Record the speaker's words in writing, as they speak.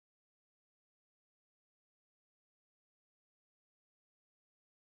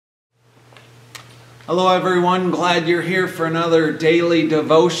Hello everyone, glad you're here for another daily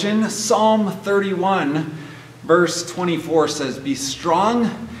devotion. Psalm 31 verse 24 says, "Be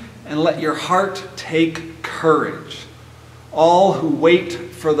strong and let your heart take courage, all who wait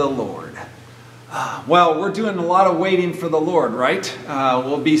for the Lord." Well, we're doing a lot of waiting for the Lord, right?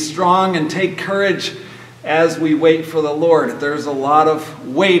 We'll be strong and take courage as we wait for the Lord. There's a lot of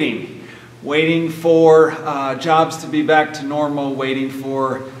waiting for jobs to be back to normal, waiting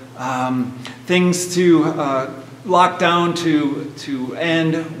for things to lock down to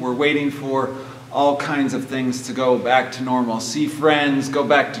end. We're waiting for all kinds of things to go back to normal. See friends, go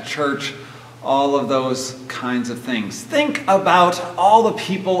back to church, all of those kinds of things. Think about all the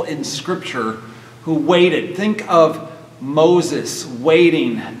people in Scripture who waited. Think of Moses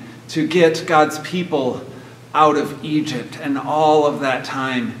waiting to get God's people out of Egypt, and all of that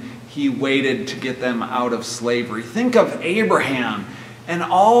time he waited to get them out of slavery. Think of Abraham and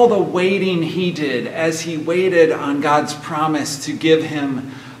all the waiting he did as he waited on God's promise to give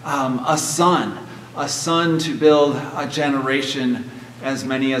him a son to build a generation as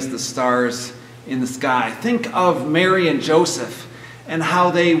many as the stars in the sky. Think of Mary and Joseph and how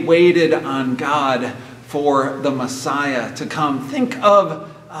they waited on God for the Messiah to come. Think of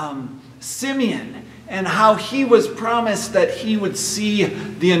Simeon and how he was promised that he would see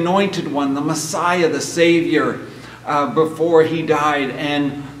the Anointed One, the Messiah, the Savior, before he died.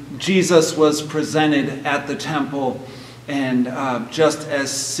 And Jesus was presented at the temple, and just as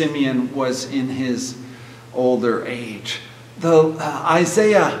Simeon was in his older age.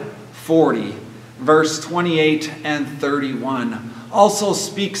 Isaiah 40, verse 28 and 31 also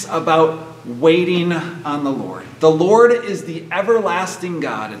speaks about waiting on the Lord. "The Lord is the everlasting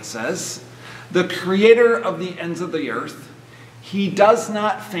God," it says, "the creator of the ends of the earth. He does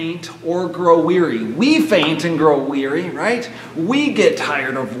not faint or grow weary." We faint and grow weary, right? We get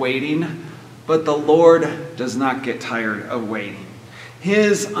tired of waiting, but the Lord does not get tired of waiting.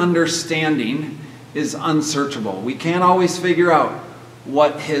 His understanding is unsearchable. We can't always figure out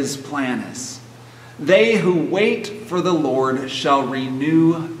what his plan is. "They who wait for the Lord shall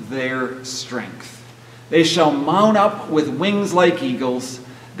renew their strength. They shall mount up with wings like eagles.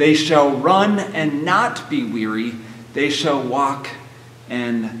 They shall run and not be weary. They shall walk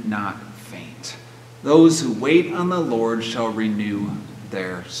and not faint." Those who wait on the Lord shall renew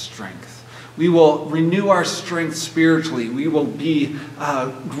their strength. We will renew our strength spiritually. We will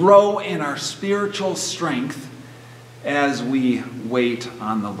grow in our spiritual strength as we wait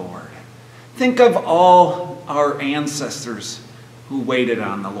on the Lord. Think of all our ancestors who waited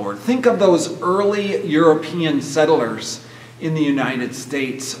on the Lord. Think of those early European settlers in the United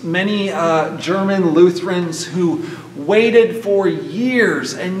States. Many German Lutherans who waited for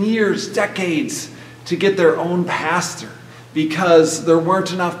years and years, decades, to get their own pastor because there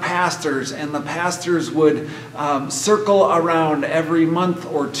weren't enough pastors, and the pastors would circle around every month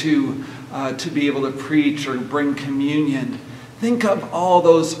or two to be able to preach or bring communion. Think of all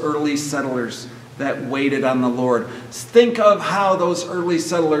those early settlers that waited on the Lord. Think of how those early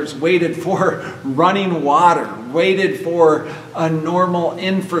settlers waited for running water, waited for a normal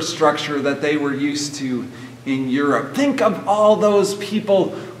infrastructure that they were used to in Europe. Think of all those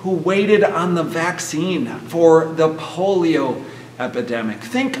people who waited on the vaccine for the polio epidemic.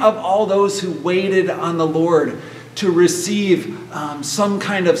 Think of all those who waited on the Lord to receive some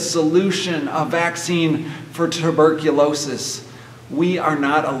kind of solution, a vaccine for tuberculosis. We are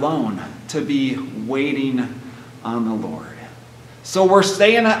not alone to be waiting on the Lord. So we're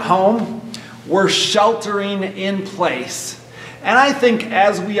staying at home. We're sheltering in place. And I think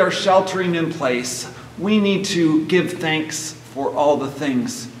as we are sheltering in place, we need to give thanks for all the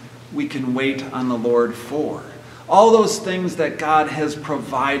things we can wait on the Lord for. All those things that God has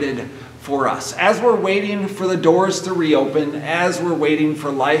provided for us. As we're waiting for the doors to reopen, as we're waiting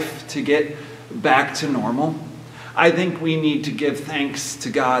for life to get back to normal, I think we need to give thanks to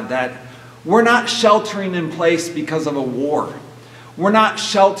God that we're not sheltering in place because of a war. We're not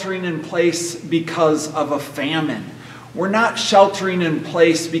sheltering in place because of a famine. We're not sheltering in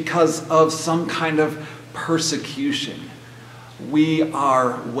place because of some kind of persecution. We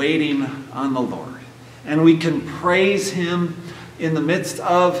are waiting on the Lord, and we can praise him in the midst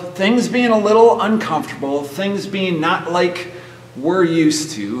of things being a little uncomfortable, things being not like we're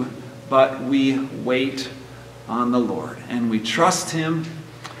used to, but we wait on the Lord, and we trust him,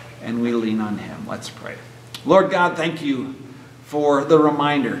 and we lean on him. Let's pray. Lord God, thank you for the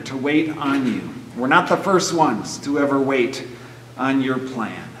reminder to wait on you. We're not the first ones to ever wait on your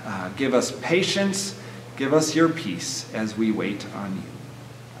plan. Give us patience, give us your peace as we wait on you.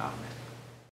 Amen.